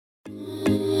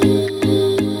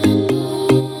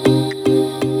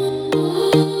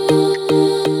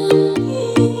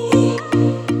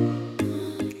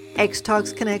X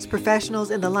Talks connects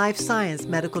professionals in the life science,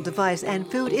 medical device, and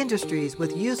food industries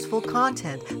with useful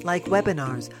content like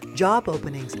webinars, job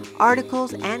openings,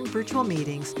 articles, and virtual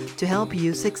meetings to help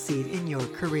you succeed in your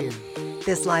career.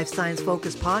 This life science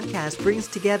focused podcast brings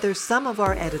together some of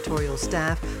our editorial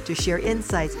staff to share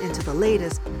insights into the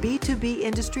latest B2B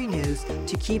industry news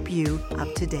to keep you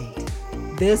up to date.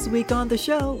 This week on the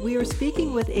show, we are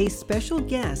speaking with a special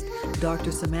guest,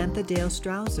 Dr. Samantha Dale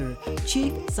Strausser,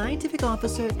 Chief Scientific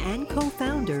Officer and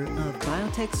co-founder of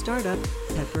biotech startup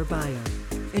Pepper Bio.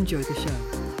 Enjoy the show.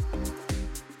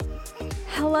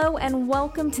 Hello and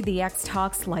welcome to the X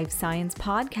Talks Life Science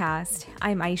Podcast.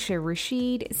 I'm Aisha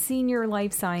Rashid, Senior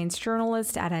Life Science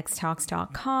Journalist at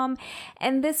xtalks.com,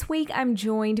 and this week I'm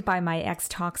joined by my X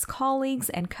Talks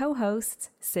colleagues and co-hosts,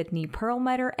 Sydney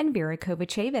Perlmutter and Vera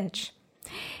Kovacevic.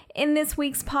 In this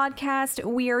week's podcast,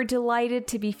 we are delighted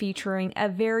to be featuring a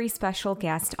very special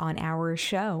guest on our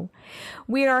show.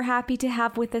 We are happy to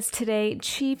have with us today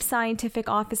Chief Scientific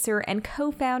Officer and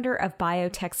co-founder of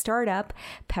biotech startup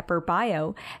Pepper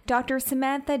Bio, Dr.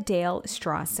 Samantha Dale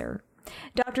Strausser.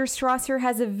 Dr. Strausser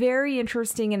has a very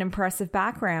interesting and impressive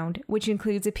background, which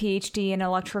includes a PhD in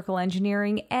electrical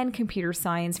engineering and computer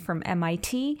science from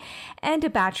MIT and a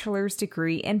bachelor's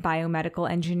degree in biomedical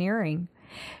engineering.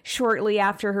 Shortly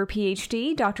after her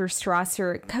PhD, Dr.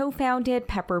 Strausser co-founded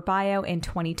Pepper Bio in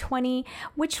 2020,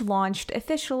 which launched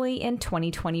officially in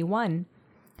 2021.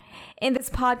 In this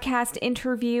podcast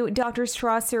interview, Dr.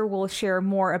 Strausser will share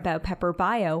more about Pepper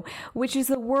Bio, which is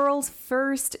the world's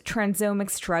first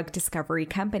transomics drug discovery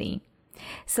company.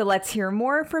 So let's hear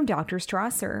more from Dr.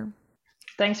 Strausser.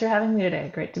 Thanks for having me today.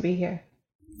 Great to be here.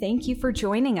 Thank you for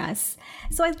joining us.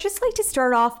 So I'd just like to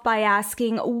start off by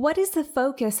asking, what is the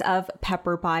focus of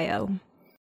Pepper Bio?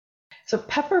 So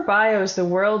Pepper Bio is the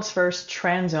world's first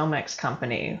transomics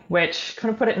company, which,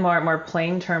 kind of put it in more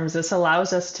plain terms, this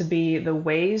allows us to be the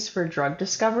Waze for drug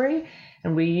discovery.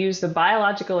 And we use the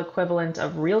biological equivalent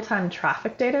of real-time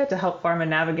traffic data to help pharma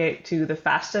navigate to the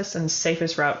fastest and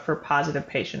safest route for positive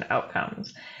patient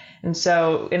outcomes. And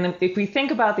so if we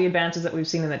think about the advances that we've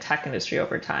seen in the tech industry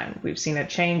over time, we've seen a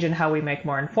change in how we make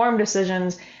more informed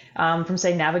decisions from,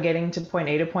 say, navigating to point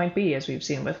A to point B, as we've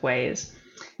seen with Waze.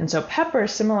 And so Pepper,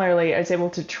 similarly, is able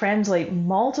to translate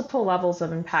multiple levels of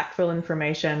impactful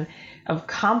information of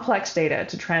complex data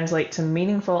to translate to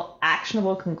meaningful,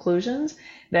 actionable conclusions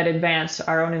that advance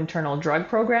our own internal drug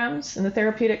programs in the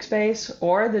therapeutic space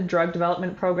or the drug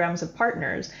development programs of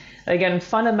partners. Again,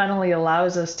 fundamentally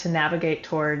allows us to navigate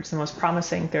towards the most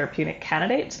promising therapeutic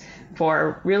candidates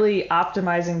for really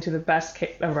optimizing to the best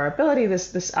of our ability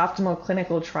this optimal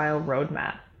clinical trial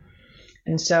roadmap.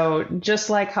 And so just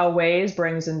like how Waze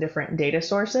brings in different data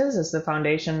sources as the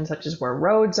foundation, such as where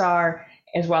roads are,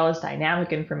 as well as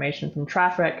dynamic information from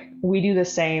traffic, we do the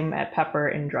same at Pepper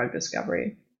in drug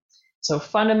discovery. So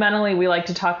fundamentally, we like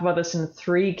to talk about this in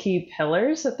three key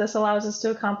pillars that this allows us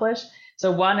to accomplish.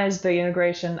 So one is the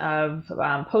integration of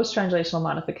post-translational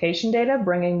modification data,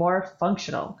 bringing more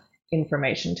functional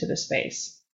information to the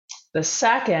space. The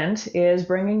second is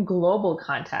bringing global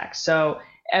context. So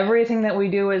everything that we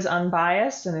do is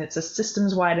unbiased, and it's a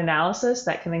systems-wide analysis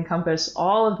that can encompass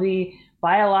all of the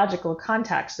biological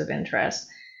context of interest.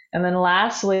 And then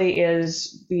lastly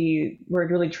is where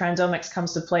really transomics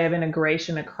comes to play of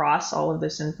integration across all of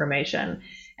this information.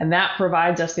 And that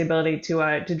provides us the ability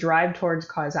to drive towards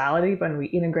causality when we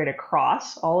integrate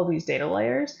across all of these data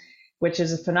layers, which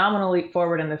is a phenomenal leap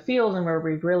forward in the field and where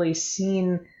we've really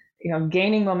seen,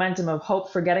 gaining momentum of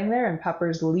hope for getting there, and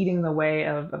Pepper's leading the way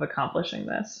of accomplishing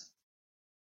this.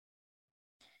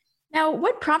 Now,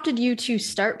 what prompted you to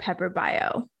start Pepper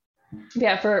Bio?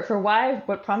 Yeah,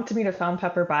 what prompted me to found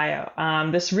Pepper Bio?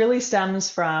 This really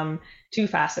stems from two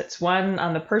facets, one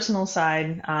on the personal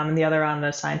side and the other on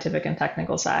the scientific and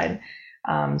technical side.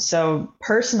 So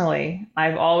personally,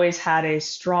 I've always had a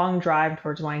strong drive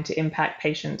towards wanting to impact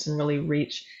patients and really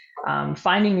reach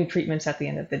finding new treatments at the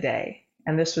end of the day.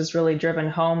 And this was really driven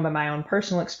home by my own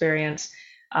personal experience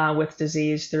with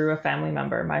disease through a family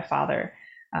member, my father.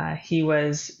 He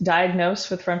was diagnosed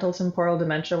with frontal temporal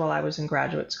dementia while I was in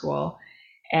graduate school.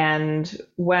 And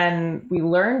when we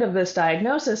learned of this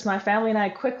diagnosis, my family and I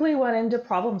quickly went into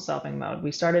problem-solving mode.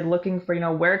 We started looking for,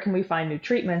 where can we find new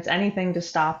treatments, anything to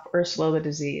stop or slow the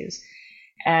disease.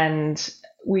 And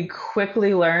we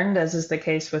quickly learned, as is the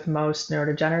case with most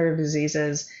neurodegenerative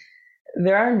diseases,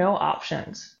 there are no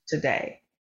options today.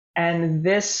 And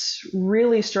this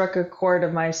really struck a chord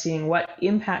of my seeing what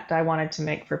impact I wanted to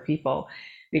make for people,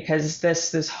 because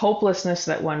this hopelessness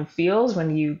that one feels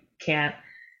when you can't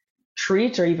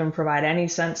treat or even provide any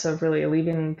sense of really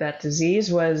alleviating that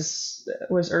disease was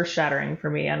earth-shattering for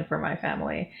me and for my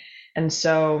family. And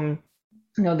so,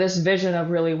 this vision of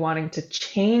really wanting to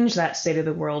change that state of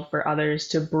the world for others,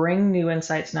 to bring new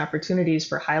insights and opportunities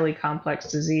for highly complex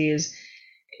disease,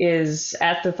 is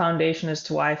at the foundation as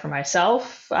to why, for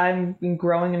myself, I've been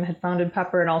growing and had founded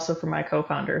Pepper, and also for my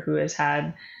co-founder, who has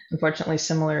had, unfortunately,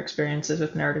 similar experiences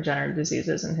with neurodegenerative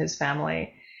diseases in his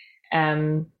family.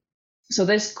 So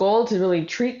this goal to really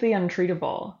treat the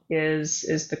untreatable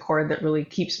is the core that really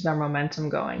keeps our momentum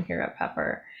going here at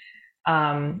Pepper.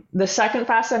 The second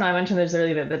facet, and I mentioned there's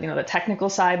really the technical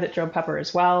side that drove Pepper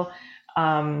as well.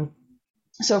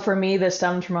 So for me, this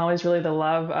stemmed from always really the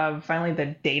love of finally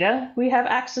the data we have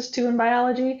access to in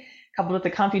biology, coupled with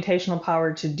the computational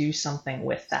power to do something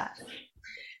with that.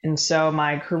 And so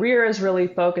my career is really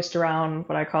focused around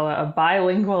what I call a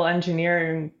bilingual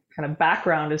engineering kind of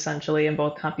background, essentially, in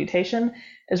both computation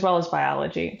as well as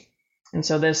biology. And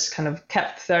so this kind of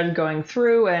kept thread going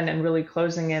through and really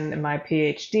closing in my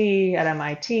PhD at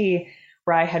MIT,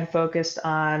 where I had focused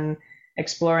on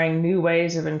exploring new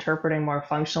ways of interpreting more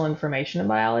functional information in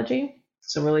biology.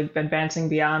 So really advancing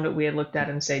beyond what we had looked at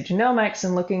in, say, genomics,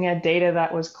 and looking at data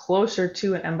that was closer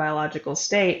to an biological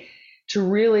state to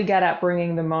really get at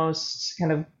bringing the most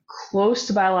kind of close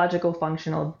to biological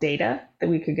functional data that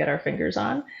we could get our fingers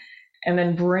on, and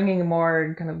then bringing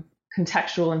more kind of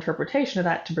contextual interpretation of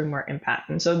that to bring more impact.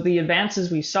 And so the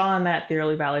advances we saw in that, the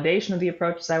early validation of the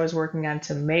approaches I was working on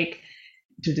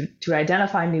to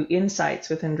identify new insights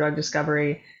within drug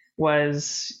discovery,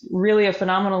 was really a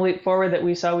phenomenal leap forward that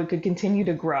we saw we could continue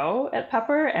to grow at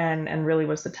Pepper, and really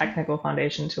was the technical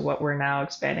foundation to what we're now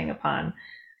expanding upon,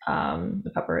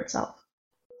 the Pepper itself.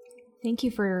 Thank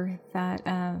you for that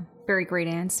very great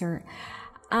answer.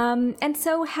 And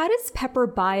so how does Pepper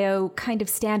Bio kind of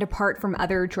stand apart from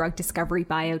other drug discovery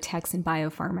biotechs and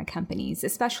biopharma companies,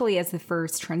 especially as the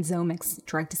first transomics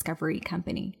drug discovery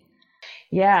company?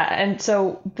 Yeah, and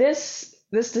so this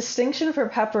distinction for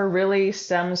Pepper really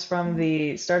stems from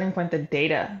the starting point, the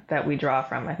data that we draw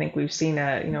from. I think we've seen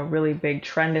a really big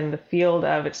trend in the field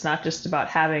of, it's not just about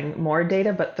having more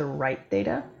data, but the right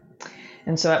data.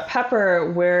 And so at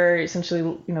Pepper, we're essentially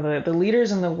the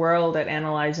leaders in the world at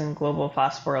analyzing global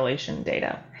phosphorylation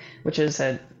data, which is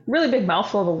a really big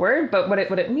mouthful of a word, but what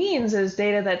it means is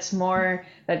data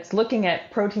that's looking at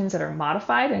proteins that are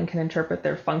modified and can interpret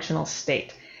their functional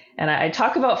state. And I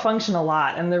talk about function a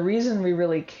lot, and the reason we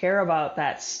really care about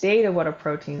that state of what a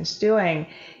protein's doing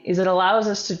is it allows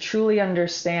us to truly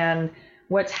understand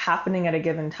what's happening at a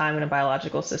given time in a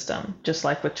biological system. Just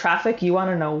like with traffic, you want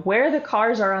to know where the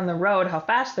cars are on the road, how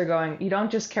fast they're going. You don't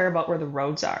just care about where the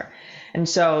roads are. And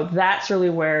so that's really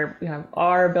where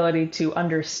our ability to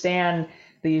understand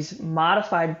these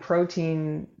modified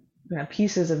protein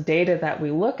pieces of data that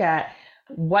we look at,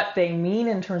 what they mean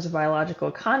in terms of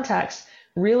biological context,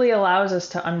 really allows us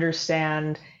to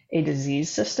understand a disease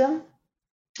system.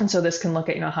 And so this can look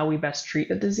at how we best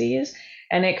treat a disease.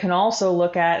 And it can also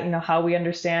look at how we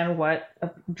understand what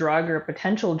a drug or a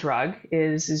potential drug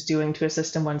is doing to a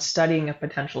system when studying a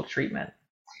potential treatment.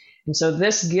 And so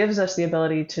this gives us the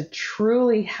ability to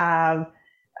truly have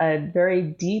a very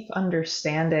deep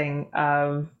understanding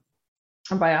of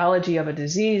biology of a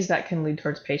disease that can lead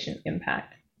towards patient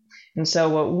impact. And so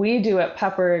what we do at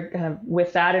Pepper,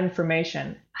 with that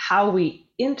information, how we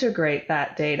integrate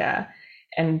that data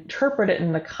and interpret it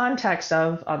in the context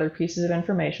of other pieces of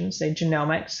information, say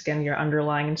genomics, again, your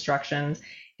underlying instructions,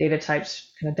 data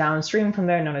types downstream from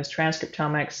there, known as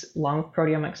transcriptomics, long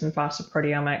proteomics, and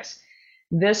phosphoproteomics.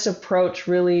 This approach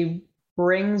really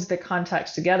brings the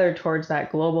context together towards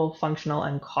that global functional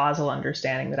and causal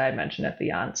understanding that I mentioned at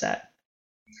the onset.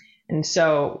 And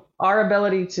so our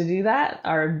ability to do that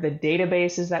are the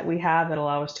databases that we have that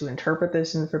allow us to interpret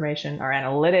this information, our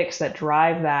analytics that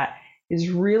drive that, is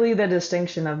really the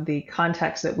distinction of the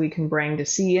context that we can bring to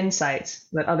see insights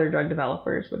that other drug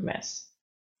developers would miss.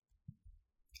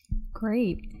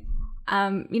 Great.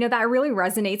 That really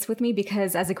resonates with me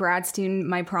because as a grad student,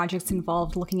 my projects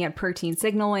involved looking at protein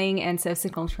signaling and so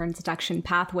signal transduction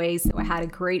pathways. So I had a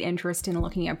great interest in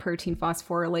looking at protein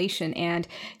phosphorylation. And,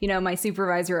 my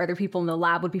supervisor or other people in the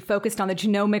lab would be focused on the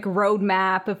genomic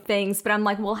roadmap of things. But I'm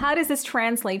like, well, how does this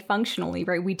translate functionally,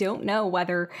 right? We don't know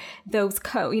whether those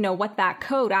code, what that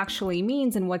code actually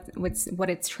means and what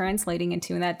it's translating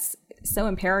into. And that's so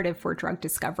imperative for drug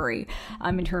discovery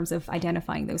in terms of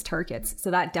identifying those targets.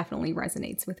 So that definitely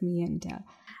resonates with me.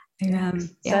 And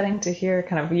exciting to hear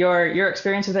kind of your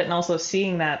experience with it, and also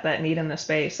seeing that need in the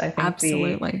space. I think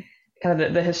absolutely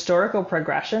the historical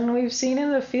progression we've seen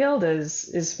in the field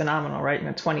is phenomenal,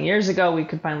 right? 20 years ago, we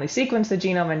could finally sequence the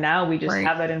genome, and now we just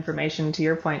have that information, to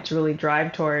your point, to really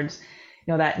drive towards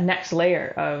that next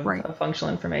layer of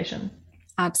functional information.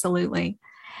 Absolutely.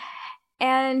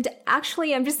 And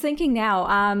actually, I'm just thinking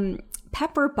now,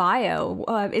 Pepper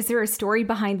Bio, is there a story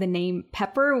behind the name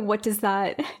Pepper? What does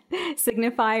that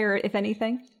signify, or if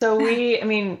anything? So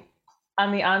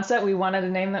on the onset, we wanted a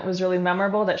name that was really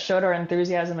memorable, that showed our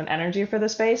enthusiasm and energy for the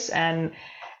space. And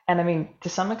I mean, to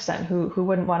some extent, who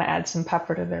wouldn't want to add some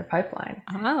pepper to their pipeline?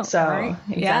 Oh, so right.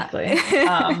 exactly.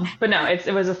 Yeah. But no,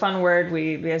 it was a fun word.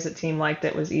 We as a team liked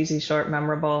it. It was easy, short,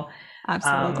 memorable.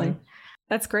 Absolutely.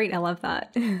 That's great. I love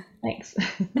that. Thanks.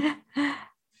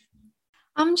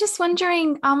 I'm just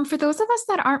wondering, for those of us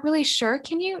that aren't really sure,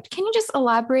 can you just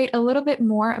elaborate a little bit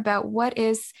more about what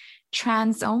is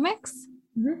transomics?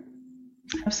 Mm-hmm.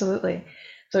 Absolutely.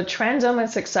 So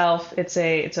transomics itself, it's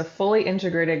a fully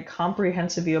integrated,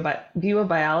 comprehensive view of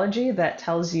biology that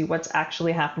tells you what's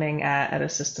actually happening at a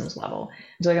systems level.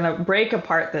 So I'm going to break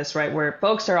apart this, right, where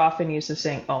folks are often used to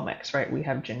saying omics, right? We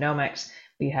have genomics,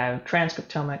 we have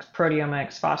transcriptomics,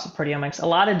 proteomics, phosphoproteomics, a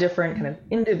lot of different kind of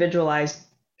individualized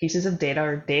pieces of data,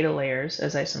 or data layers,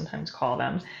 as I sometimes call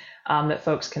them, that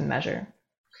folks can measure.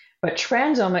 But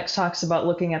transomics talks about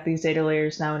looking at these data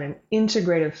layers now in an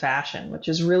integrative fashion, which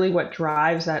is really what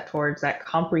drives that towards that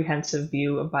comprehensive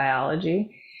view of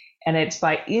biology. And it's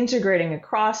by integrating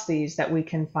across these that we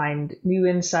can find new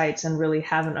insights and really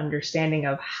have an understanding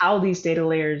of how these data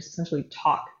layers essentially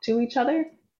talk to each other,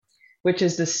 which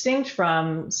is distinct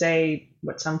from, say,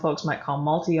 what some folks might call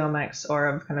multi-omics, or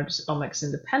of kind of just omics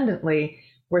independently,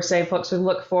 where, say, folks would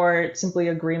look for simply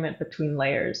agreement between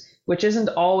layers, which isn't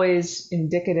always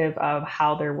indicative of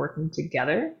how they're working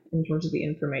together in terms of the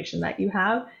information that you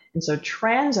have. And so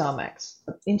transomics,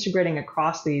 integrating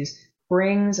across these,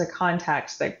 brings a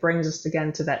context that brings us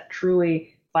again to that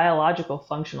truly biological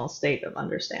functional state of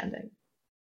understanding.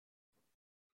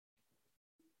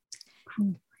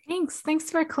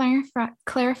 Thanks for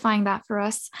clarifying that for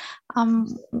us.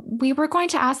 We were going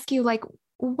to ask you,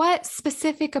 what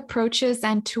specific approaches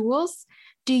and tools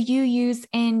do you use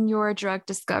in your drug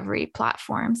discovery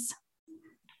platforms?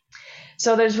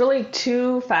 So there's really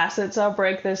two facets I'll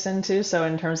break this into. So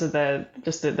in terms of the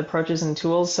approaches and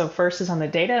tools. So first is on the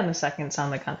data, and the second is on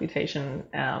the computation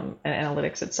and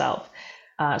analytics itself.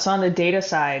 So on the data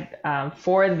side,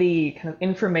 for the kind of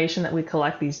information that we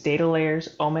collect, these data layers,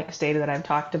 omics data that I've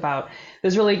talked about,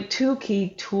 there's really two key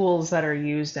tools that are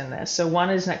used in this. So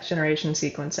one is next generation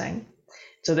sequencing.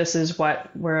 So this is what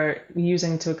we're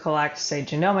using to collect, say,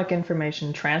 genomic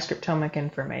information, transcriptomic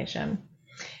information.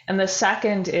 And the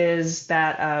second is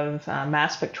that of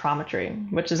mass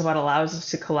spectrometry, which is what allows us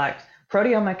to collect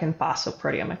proteomic and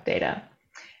phosphoproteomic data.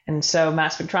 And so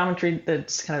mass spectrometry,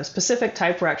 that's kind of a specific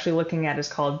type we're actually looking at, is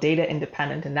called data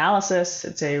independent analysis.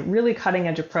 It's a really cutting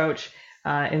edge approach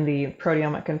in the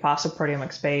proteomic and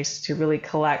phosphoproteomic space to really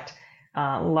collect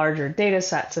larger data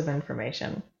sets of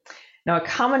information. Now, a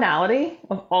commonality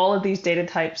of all of these data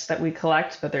types that we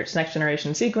collect, whether it's next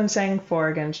generation sequencing for,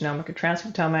 again, genomic or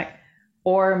transcriptomic,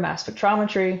 or mass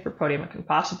spectrometry for proteomic and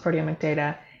phosphoproteomic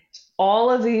data, all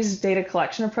of these data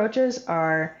collection approaches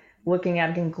are looking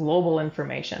at, again, global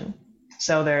information.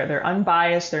 So they're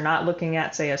unbiased. They're not looking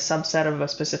at, say, a subset of a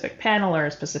specific panel or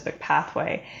a specific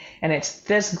pathway. And it's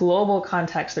this global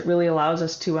context that really allows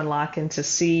us to unlock and to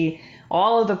see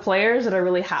all of the players that are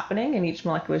really happening in each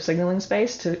molecular signaling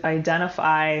space, to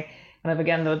identify kind of,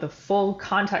 again, the full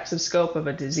context of scope of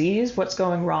a disease, what's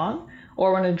going wrong,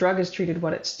 or when a drug is treated,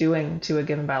 what it's doing to a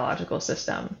given biological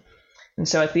system. And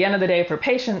so at the end of the day, for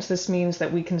patients, this means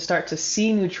that we can start to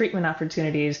see new treatment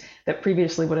opportunities that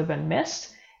previously would have been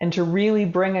missed, and to really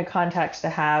bring a context to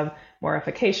have more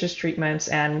efficacious treatments,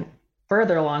 and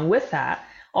further along with that,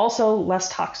 also less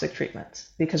toxic treatments,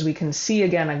 because we can see,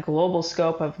 again, a global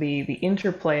scope of the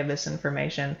interplay of this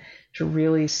information to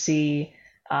really see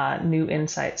new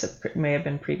insights that may have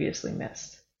been previously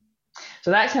missed.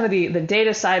 So that's kind of the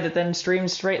data side that then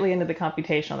streams straightly into the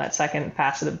computational, that second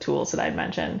facet of tools that I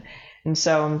mentioned. And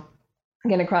so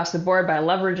again, across the board, by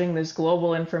leveraging this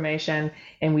global information,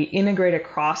 and we integrate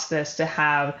across this to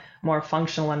have more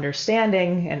functional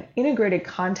understanding and integrated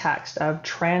context of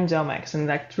transomics. And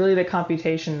that's really the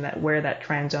computation where that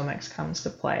transomics comes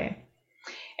to play.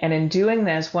 And in doing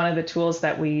this, one of the tools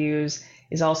that we use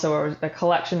is also a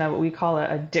collection of what we call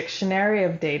a dictionary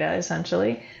of data,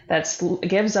 essentially, that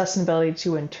gives us an ability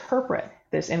to interpret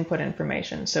this input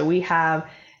information. So we have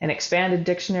an expanded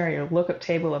dictionary or lookup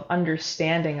table of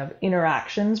understanding of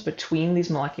interactions between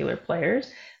these molecular players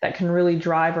that can really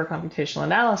drive our computational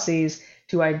analyses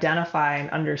to identify and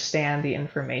understand the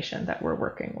information that we're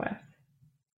working with.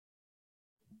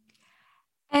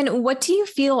 And what do you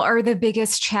feel are the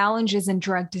biggest challenges in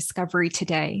drug discovery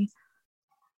today?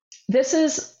 This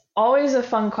is always a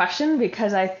fun question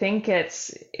because I think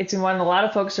it's one a lot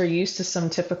of folks are used to some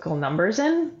typical numbers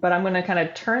in, but I'm going to kind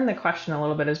of turn the question a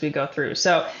little bit as we go through.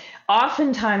 So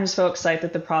oftentimes folks cite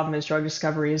that the problem is drug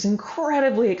discovery is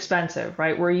incredibly expensive,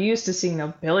 right? We're used to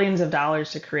seeing billions of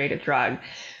dollars to create a drug,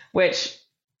 which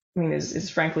is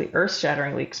frankly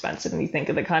earth-shatteringly expensive when you think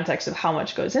of the context of how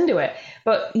much goes into it.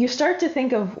 But you start to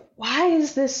think of, why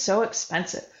is this so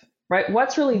expensive, right?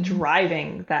 What's really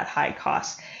driving that high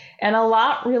cost? And a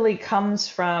lot really comes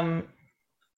from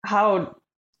how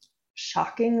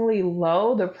shockingly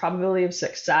low the probability of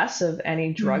success of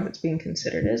any drug that's being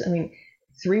considered is.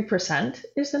 3%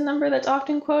 is the number that's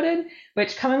often quoted,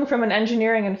 which, coming from an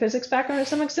engineering and physics background to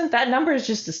some extent, that number is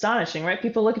just astonishing, right?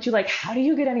 People look at you like, how do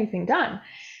you get anything done?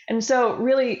 And so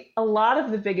really a lot of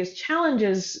the biggest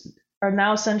challenges are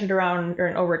now centered around,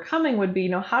 or overcoming would be,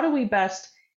 how do we best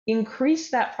increase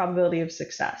that probability of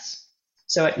success?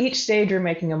 So at each stage, we're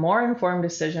making a more informed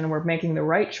decision. We're making the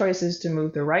right choices to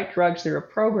move the right drugs through a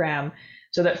program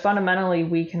so that fundamentally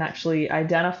we can actually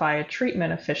identify a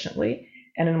treatment efficiently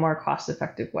and in a more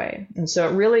cost-effective way. And so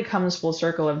it really comes full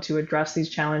circle of, to address these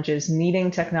challenges,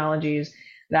 needing technologies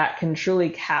that can truly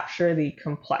capture the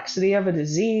complexity of a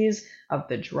disease, of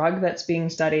the drug that's being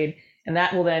studied, and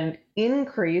that will then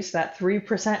increase that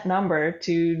 3% number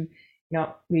to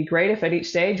be great if at each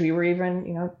stage we were even,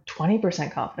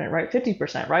 20% confident, right?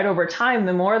 50%, right? Over time,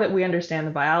 the more that we understand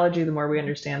the biology, the more we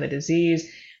understand the disease,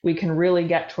 we can really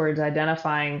get towards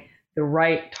identifying the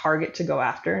right target to go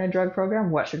after in a drug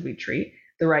program. What should we treat?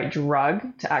 The right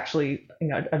drug to actually,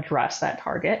 address that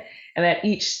target. And at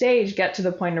each stage, get to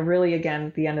the point of really, again,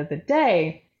 at the end of the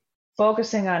day,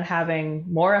 focusing on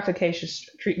having more efficacious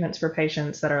treatments for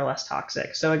patients that are less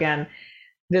toxic. So again,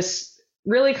 this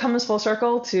really comes full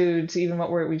circle to even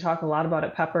what we talk a lot about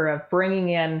at Pepper, of bringing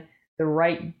in the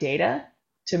right data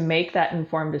to make that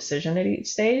informed decision at each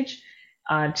stage,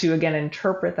 to again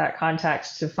interpret that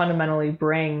context to fundamentally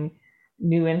bring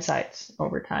new insights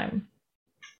over time.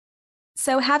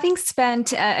 So, having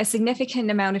spent a significant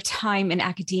amount of time in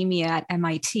academia at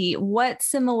MIT, what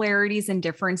similarities and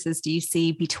differences do you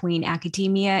see between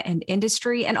academia and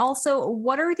industry? And also,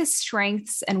 what are the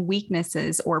strengths and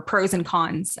weaknesses, or pros and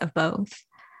cons, of both?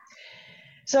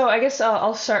 So I guess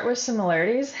I'll start with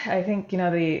similarities. I think,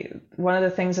 one of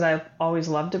the things that I've always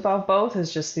loved about both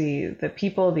is just the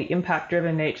people, the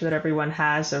impact-driven nature that everyone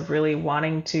has of really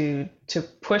wanting to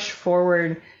push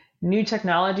forward new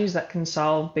technologies that can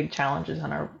solve big challenges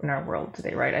in our world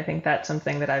today, right? I think that's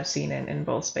something that I've seen in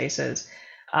both spaces.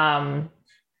 And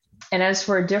as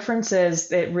for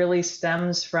differences, it really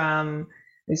stems from,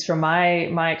 at least from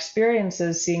my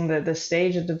experiences, seeing the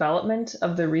stage of development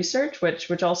of the research,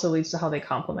 which also leads to how they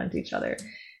complement each other.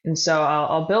 And so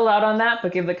I'll build out on that,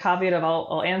 but give the caveat of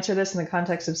I'll answer this in the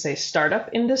context of, say,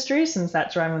 startup industry, since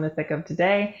that's where I'm in the thick of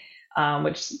today.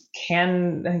 Which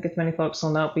can, I think as many folks will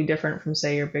know, be different from,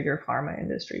 say, your bigger pharma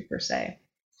industry per se.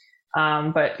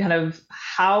 But kind of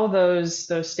how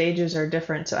those stages are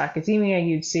different. So academia,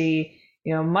 you'd see,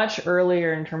 much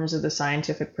earlier in terms of the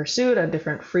scientific pursuit, a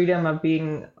different freedom of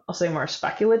being, I'll say, more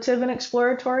speculative and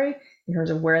exploratory in terms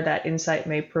of where that insight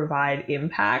may provide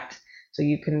impact. So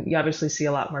you obviously see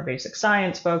a lot more basic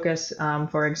science focus,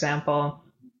 for example.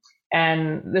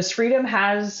 And this freedom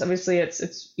has, obviously, it's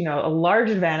a large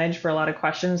advantage for a lot of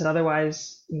questions that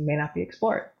otherwise may not be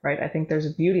explored, right? I think there's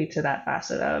a beauty to that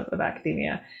facet of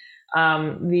academia.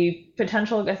 The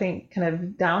potential, I think, kind of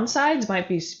downsides might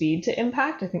be speed to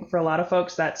impact. I think for a lot of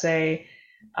folks, that's a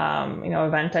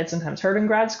event I'd sometimes heard in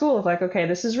grad school of like, okay,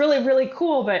 this is really, really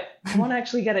cool, but I want to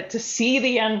actually get it to see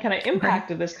the end kind of impact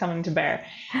of this coming to bear.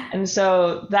 And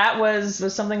so that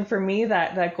was something for me,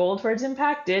 that goal towards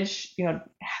impact did,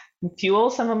 fuel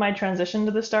some of my transition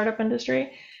to the startup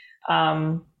industry.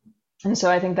 And so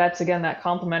I think that's, again, that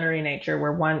complementary nature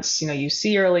where once, you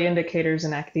see early indicators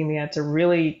in academia, it's a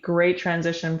really great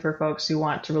transition for folks who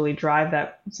want to really drive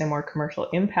that, say, more commercial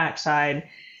impact side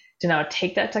to now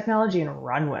take that technology and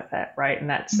run with it, right? And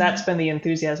that's been the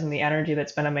enthusiasm, the energy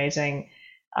that's been amazing.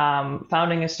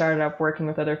 Founding a startup, working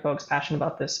with other folks passionate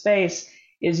about this space,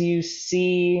 is you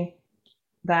see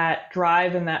that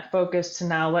drive and that focus to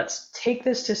now let's take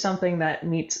this to something that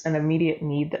meets an immediate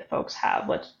need that folks have.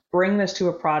 Let's bring this to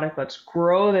a product. Let's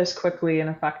grow this quickly and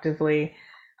effectively.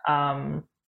 And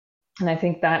I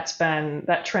think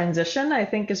that transition, I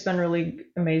think, has been really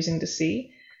amazing to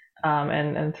see,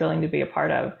 and thrilling to be a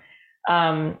part of.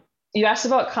 You asked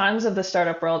about cons of the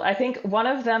startup world. I think one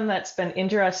of them that's been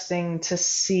interesting to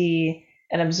see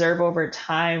and observe over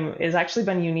time is actually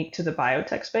been unique to the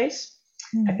biotech space.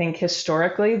 I think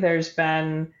historically there's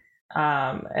been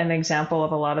an example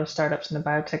of a lot of startups in the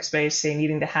biotech space, say,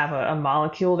 needing to have a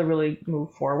molecule to really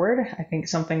move forward. I think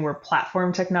something where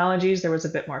platform technologies, there was a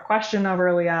bit more question of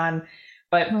early on.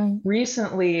 But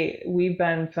recently, we've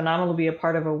been phenomenal to be a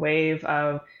part of a wave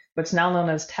of what's now known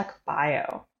as tech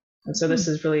bio. And so this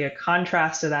is really a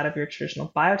contrast to that of your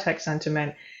traditional biotech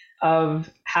sentiment of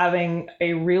having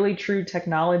a really true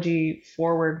technology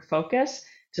forward focus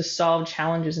to solve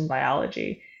challenges in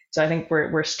biology. So I think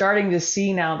we're starting to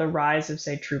see now the rise of,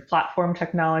 say, true platform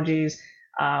technologies.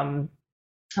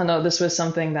 Although this was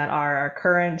something that our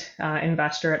current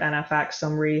investor at NFX,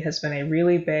 Somri, has been a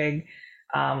really big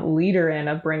leader in,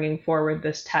 of bringing forward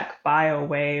this tech bio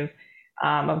wave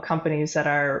of companies that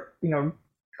are,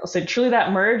 I'll say truly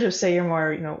that merge of, say, your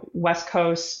more, West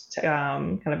Coast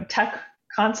kind of tech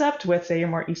concept with, say, your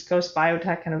more East Coast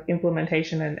biotech kind of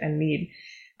implementation and need.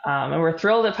 And we're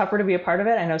thrilled at Pepper to be a part of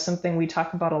it. I know something we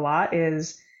talk about a lot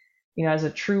is, as a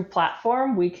true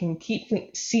platform, we can keep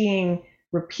seeing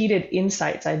repeated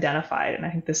insights identified. And I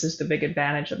think this is the big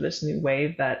advantage of this new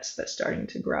wave that's starting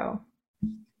to grow.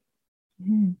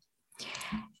 Mm-hmm.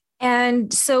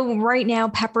 And so right now,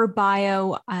 Pepper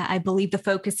Bio, I believe the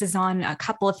focus is on a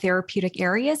couple of therapeutic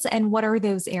areas. And what are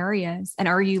those areas? And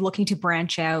are you looking to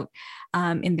branch out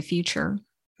in the future?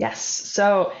 Yes.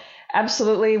 So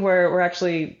absolutely.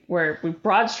 We're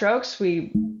broad strokes.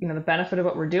 The benefit of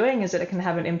what we're doing is that it can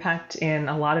have an impact in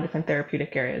a lot of different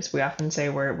therapeutic areas. We often say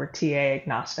we're TA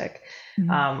agnostic. Mm-hmm.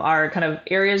 Our kind of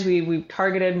areas we've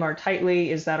targeted more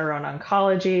tightly is that around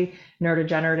oncology,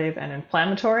 neurodegenerative, and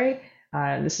inflammatory.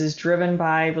 This is driven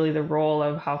by really the role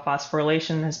of how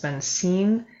phosphorylation has been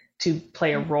seen to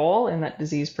play a role in that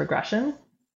disease progression.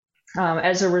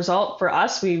 As a result, for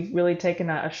us, we've really taken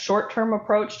a short-term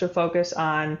approach to focus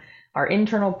on our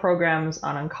internal programs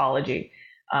on oncology.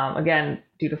 Again,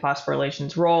 due to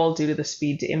phosphorylation's role, due to the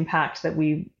speed to impact that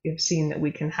we have seen that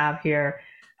we can have here.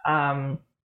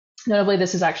 Notably,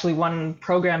 this is actually one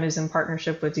program is in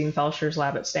partnership with Dean Felsher's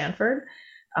lab at Stanford,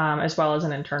 as well as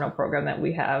an internal program that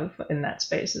we have in that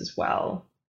space as well.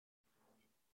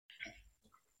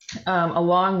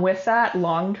 Along with that,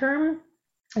 long-term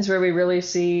is where we really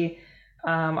see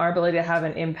our ability to have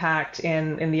an impact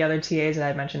in the other TAs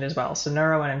that I mentioned as well. So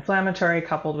neuro and inflammatory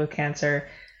coupled with cancer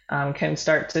can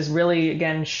start to really,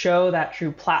 again, show that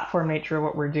true platform nature of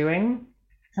what we're doing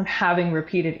and having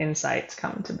repeated insights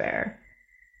come to bear.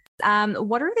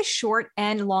 What are the short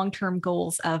and long-term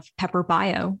goals of Pepper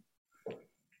Bio?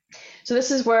 So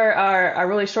this is where our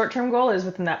really short-term goal is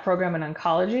within that program in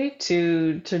oncology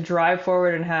to drive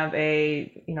forward and have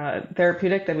a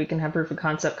therapeutic that we can have proof of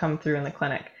concept come through in the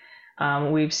clinic.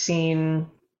 We've seen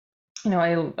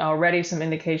already some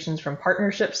indications from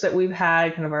partnerships that we've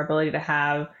had, kind of our ability to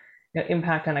have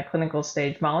impact on a clinical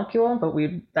stage molecule, but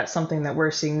that's something that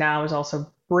we're seeing now is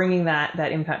also bringing that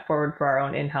impact forward for our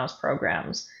own in-house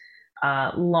programs.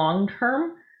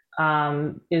 Long-term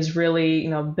is really,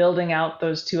 building out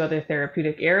those two other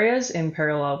therapeutic areas in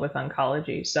parallel with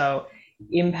oncology. So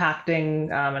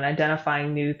impacting and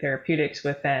identifying new therapeutics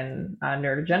within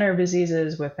neurodegenerative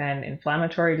diseases, within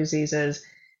inflammatory diseases,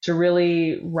 to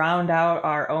really round out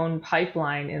our own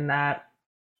pipeline in that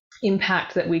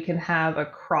impact that we can have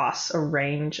across a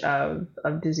range of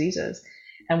diseases.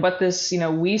 And what this,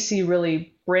 we see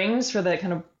really brings for the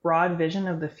kind of broad vision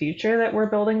of the future that we're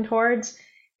building towards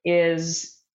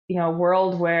is, a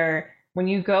world where when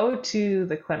you go to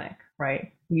the clinic,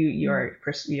 right, your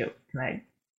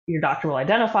doctor will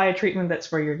identify a treatment that's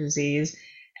for your disease.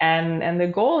 And the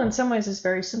goal in some ways is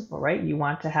very simple, right? You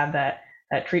want to have that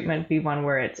treatment be one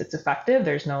where it's effective.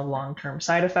 There's no long-term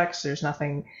side effects. There's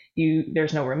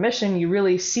no remission. You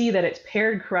really see that it's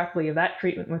paired correctly of that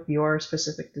treatment with your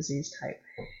specific disease type.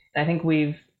 And I think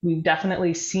we've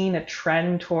definitely seen a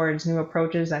trend towards new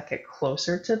approaches that get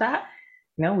closer to that.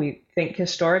 We think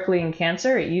historically in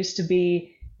cancer, it used to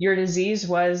be your disease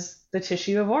was the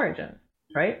tissue of origin,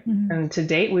 right? Mm-hmm. And to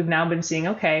date, we've now been seeing,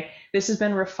 okay, this has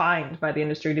been refined by the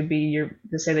industry to be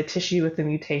the tissue with the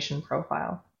mutation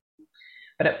profile.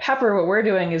 But at Pepper, what we're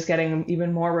doing is getting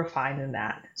even more refined than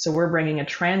that. So we're bringing a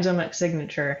transomic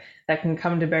signature that can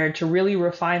come to bear to really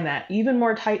refine that even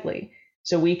more tightly,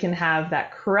 so we can have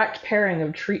that correct pairing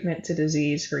of treatment to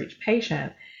disease for each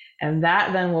patient. And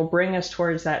that then will bring us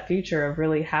towards that future of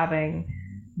really having,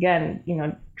 again,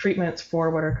 treatments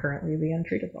for what are currently the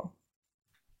untreatable.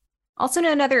 Also,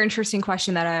 another interesting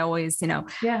question that I always,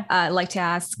 like to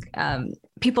ask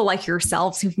people like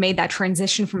yourselves who've made that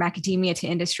transition from academia to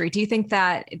industry. Do you think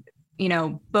that,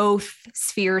 both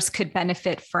spheres could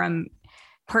benefit from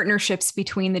partnerships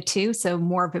between the two, so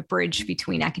more of a bridge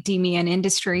between academia and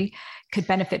industry, could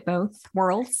benefit both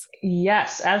worlds?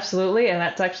 Yes, absolutely. And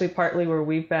that's actually partly where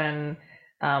we've been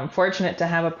fortunate to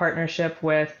have a partnership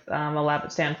with a lab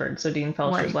at Stanford, so Dean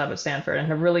Felsher's lab at Stanford, and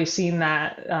have really seen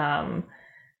that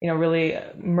really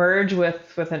merge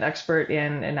with an expert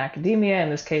in academia, in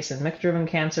this case in MYC-driven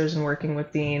cancers, and working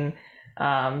with Dean,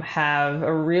 have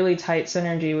a really tight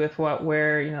synergy with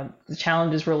the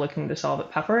challenges we're looking to solve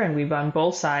at Pepper. And we've on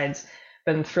both sides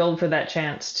been thrilled for that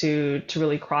chance to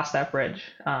really cross that bridge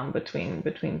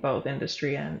between both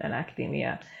industry and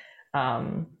academia.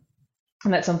 And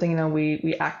that's something,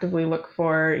 we actively look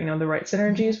for, the right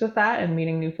synergies with that and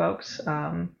meeting new folks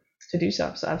to do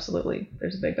so. So absolutely,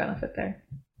 there's a big benefit there.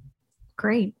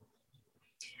 Great.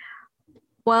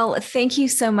 Well, thank you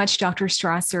so much, Dr.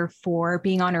 Strasser, for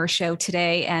being on our show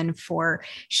today and for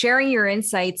sharing your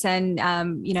insights and,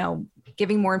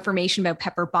 giving more information about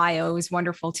Pepper Bio. It was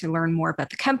wonderful to learn more about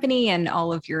the company and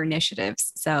all of your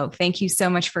initiatives. So thank you so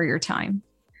much for your time.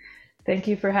 Thank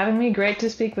you for having me. Great to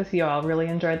speak with you all. Really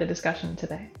enjoyed the discussion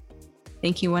today.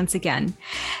 Thank you once again.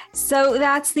 So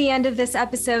that's the end of this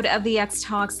episode of the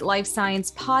X-Talks Life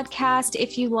Science Podcast.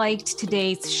 If you liked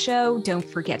today's show, don't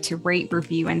forget to rate,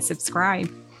 review, and subscribe.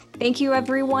 Thank you,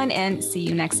 everyone, and see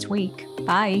you next week.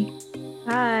 Bye.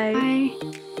 Bye. Bye.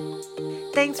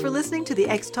 Thanks for listening to the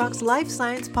X-Talks Life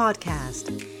Science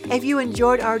Podcast. If you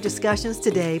enjoyed our discussions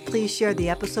today, please share the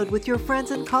episode with your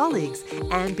friends and colleagues,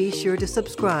 and be sure to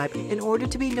subscribe in order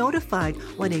to be notified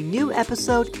when a new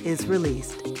episode is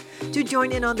released. To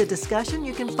join in on the discussion,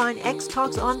 you can find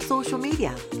X-Talks on social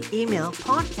media. Email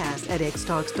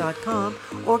podcast@xtalks.com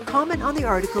or comment on the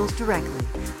articles directly.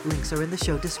 Links are in the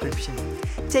show description.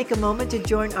 Take a moment to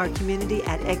join our community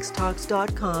at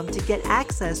xtalks.com to get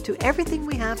access to everything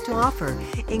we have to offer,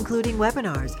 including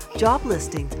webinars, job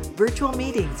listings, virtual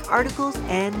meetings, articles,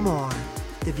 and more.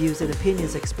 The views and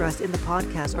opinions expressed in the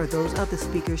podcast are those of the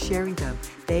speakers sharing them.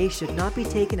 They should not be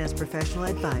taken as professional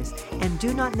advice and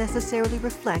do not necessarily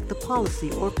reflect the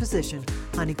policy or position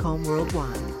Honeycomb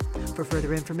Worldwide. For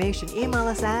further information, email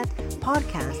us at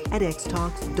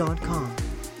podcast@xtalks.com.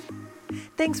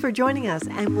 Thanks for joining us,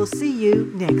 and we'll see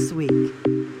you next week.